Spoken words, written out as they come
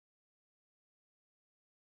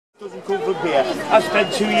Doesn't come from here. I've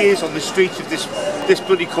spent 2 years on the streets of this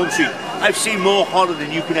bloody country. I've seen more horror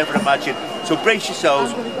than you can ever imagine. So brace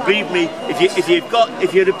yourselves. Believe me,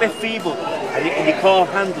 if you're a bit feeble and you can't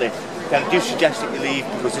handle it, then I do suggest that you leave,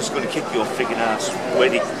 because it's going to kick your friggin' ass.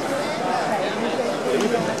 Ready?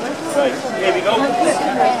 Right, here we go.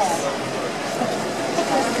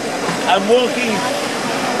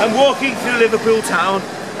 I'm walking through Liverpool town,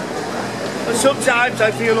 and sometimes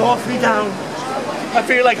I feel awfully down. I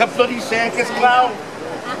feel like a bloody circus clown.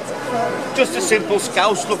 Just a simple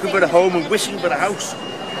scouse looking for a home and wishing for a house.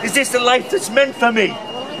 Is this the life that's meant for me?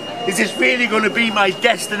 Is this really going to be my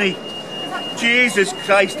destiny? Jesus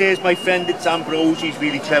Christ, there's my friend, it's Ambrose. He's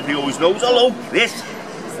really clever, he always knows. Hello, Chris.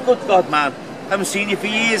 Good God, man. Haven't seen you for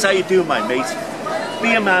years. How you doing, my mate?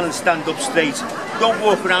 Be a man and stand up straight. Don't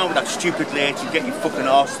walk around with that stupid lurch and get your fucking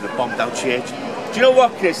arse to the bombed out church. Do you know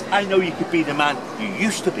what, Chris? I know you could be the man you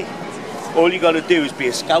used to be. All you got to do is be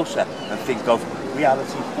a scouser and think of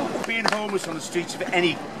reality. Being homeless on the streets of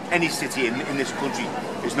any city in this country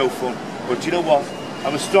is no fun. But do you know what?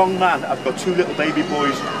 I'm a strong man. I've got 2 little baby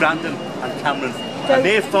boys, Brandon and Cameron, and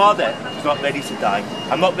their father is not ready to die.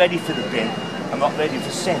 I'm not ready for the bin. I'm not ready for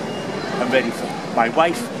sin. I'm ready for my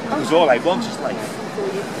wife, because all I want is life.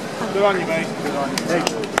 Good on you, mate. Good on you. Hey,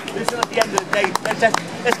 listen, at the end of the day,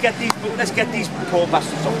 let's get these poor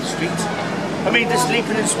bastards off the streets. I mean, they're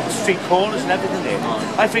sleeping in street corners and everything there.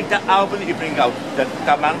 I think that album that you bring out,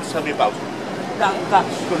 that man was telling me about,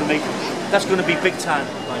 that's going to be big time.